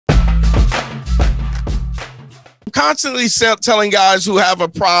constantly telling guys who have a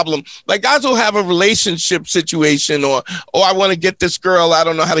problem, like guys who have a relationship situation, or I want to get this girl, I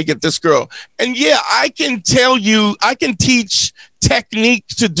don't know how to get this girl. And yeah, I can tell you, I can teach technique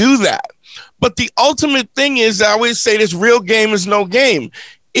to do that. But the ultimate thing is, I always say this: real game is no game.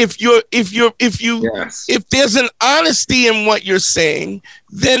 If there's an honesty in what you're saying,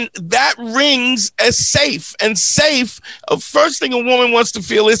 then that rings as safe. And safe, first thing a woman wants to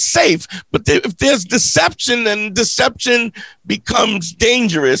feel is safe. But if there's deception, then deception becomes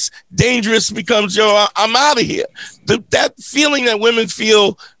dangerous. Dangerous becomes, I'm out of here. That feeling that women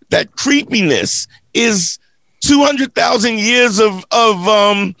feel, that creepiness, is 200,000 years of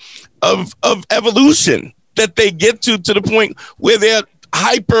evolution that they get to the point where they're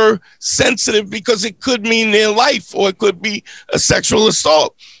hypersensitive, because it could mean their life, or it could be a sexual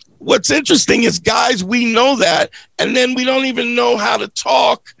assault. What's interesting is, guys, we know that, and then we don't even know how to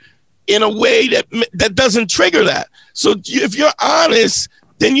talk in a way that doesn't trigger that. So if you're honest,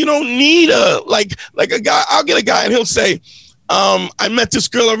 then you don't need like a guy. I'll get a guy and he'll say, I met this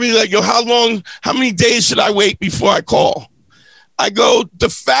girl, I really like, how many days should I wait before I call? I go, the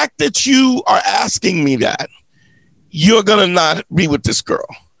fact that you are asking me that, you're going to not be with this girl,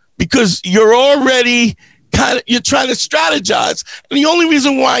 because you're already you're trying to strategize. And the only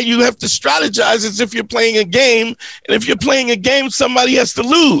reason why you have to strategize is if you're playing a game. And if you're playing a game, somebody has to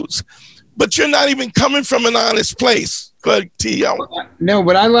lose. But you're not even coming from an honest place. Go ahead, T. No,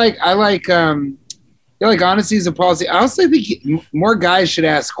 but I like honesty is a policy. I also think more guys should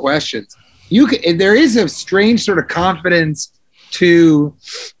ask questions. There is a strange sort of confidence to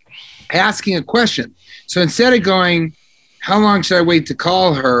asking a question. So instead of going, how long should I wait to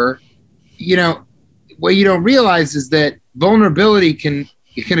call her? What you don't realize is that vulnerability can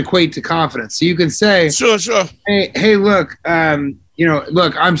equate to confidence. So you can say, sure. Hey, look,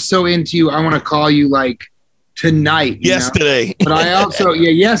 look, I'm so into you. I want to call you like tonight. Yesterday. But I also,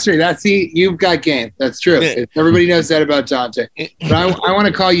 yesterday. You've got game. That's true. Yeah. Everybody knows that about Dante. But I want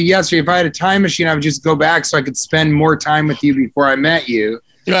to call you yesterday. If I had a time machine, I would just go back so I could spend more time with you before I met you.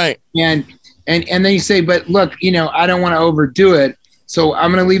 Right. And then you say, but look, I don't want to overdo it. So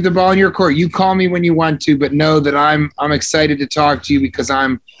I'm going to leave the ball in your court. You call me when you want to, but know that I'm excited to talk to you, because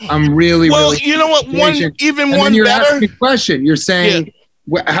I'm really, well, really. You know what? You're better. Asking a question. You're saying,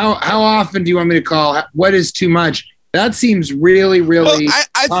 how often do you want me to call? What is too much? That seems really, really. Well,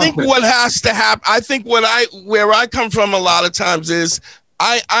 I think what has to happen. I think where I come from a lot of times is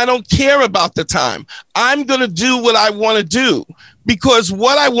I don't care about the time. I'm going to do what I want to do, because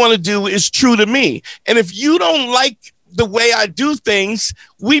what I want to do is true to me. And if you don't like the way I do things,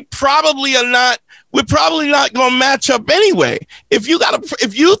 we're probably not going to match up anyway. If you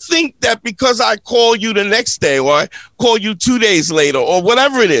think that because I call you the next day, or I call you 2 days later, or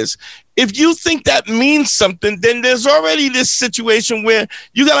whatever it is, if you think that means something, then there's already this situation where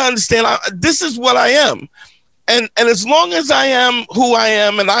you got to understand, this is what I am. And as long as I am who I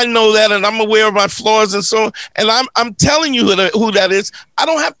am, and I know that, and I'm aware of my flaws and so on, and I'm telling you who that is, I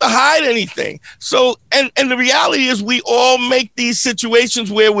don't have to hide anything. So, and the reality is, we all make these situations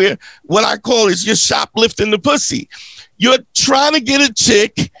where we're, what I call is, you're shoplifting the pussy. You're trying to get a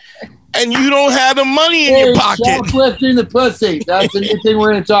chick, and you don't have the money in your pocket. Shoplifting the pussy. That's a new thing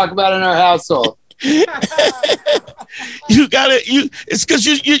we're going to talk about in our household. It's because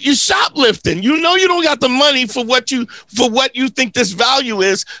you're shoplifting. You don't got the money for what you think this value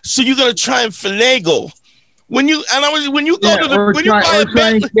is, so you're gonna try and finagle.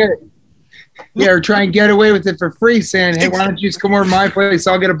 Or try and get away with it for free, saying, hey, why don't you just come over to my place,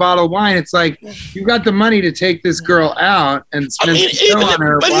 I'll get a bottle of wine. It's like, you got the money to take this girl out and spend on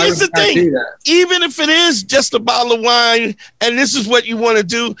her. But here's the thing, even if it is just a bottle of wine and this is what you want to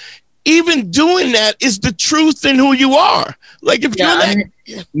do, even doing that is the truth in who you are. Like, if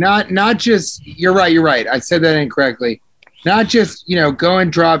not just, you're right. I said that incorrectly. Not just, go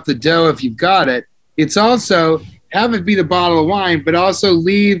and drop the dough if you've got it. It's also have it be the bottle of wine, but also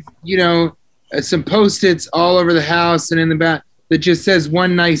leave, some Post-its all over the house and in the back that just says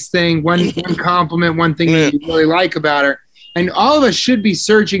one nice thing, one compliment, one thing that you really like about her. And all of us should be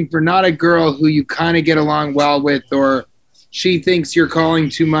searching for not a girl who you kind of get along well with, or she thinks you're calling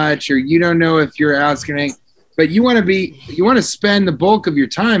too much, or you don't know if you're asking, but you want to spend the bulk of your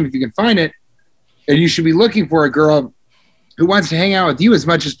time, if you can find it, and you should be looking for a girl who wants to hang out with you as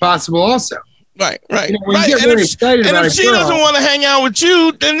much as possible also. Right. Right. If she doesn't want to hang out with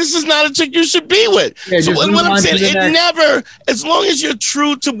you, then this is not a chick you should be with. Yeah, so what I'm saying, as long as you're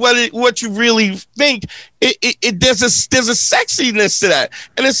true to what you really think, there's a sexiness to that.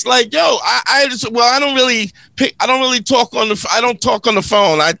 And it's like, I don't talk on the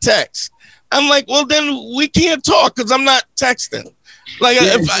phone, I text. I'm like, well, then we can't talk because I'm not texting. Like,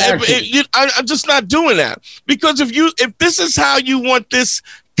 I'm just not doing that. Because if this is how you want this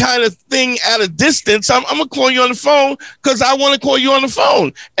kind of thing at a distance, I'm gonna call you on the phone because I want to call you on the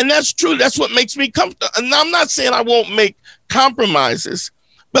phone. And that's true. That's what makes me comfortable. And I'm not saying I won't make compromises,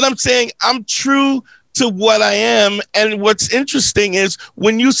 but I'm saying I'm true to what I am. And what's interesting is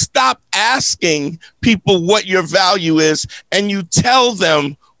when you stop asking people what your value is and you tell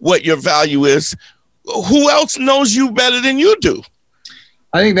them what your value is, who else knows you better than you do?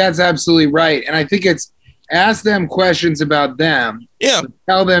 I think that's absolutely right. And I think it's ask them questions about them. Yeah.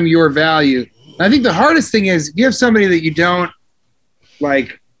 Tell them your value. I think the hardest thing is if you have somebody that you don't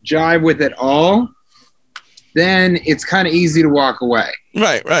like jive with at all, then it's kind of easy to walk away.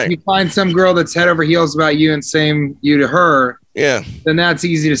 Right. If you find some girl that's head over heels about you and same you to her, then that's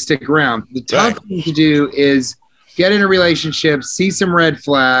easy to stick around. The tough thing to do is get in a relationship, see some red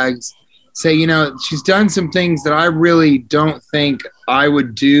flags, say, you know, she's done some things that I really don't think I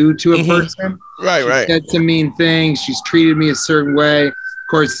would do to a person. She said some mean things. She's treated me a certain way. Of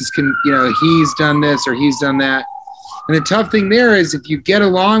course, this can, you know, he's done this or he's done that. And the tough thing there is if you get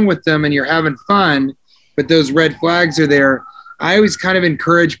along with them and you're having fun, but those red flags are there, I always kind of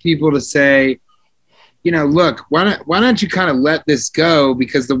encourage people to say, you know, look, why don't you kind of let this go?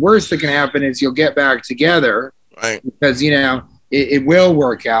 Because the worst that can happen is you'll get back together. Right. Because, you know, it will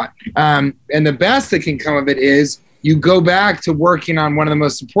work out. And the best that can come of it is you go back to working on one of the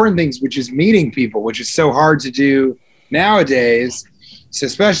most important things, which is meeting people, which is so hard to do nowadays, so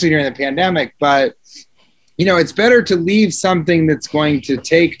especially during the pandemic. But, you know, it's better to leave something that's going to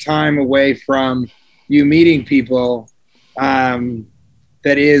take time away from you meeting people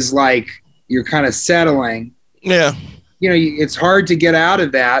that is like you're kind of settling. Yeah. You know, it's hard to get out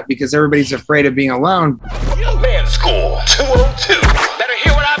of that because everybody's afraid of being alone. Young man score 202. Better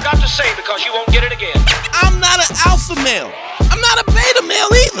hear what I've got to say because you won't get it again. I'm not an alpha male. I'm not a beta male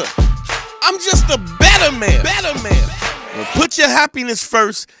either. I'm just a better man. Well, put your happiness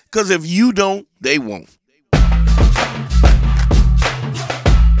first because if you don't, they won't.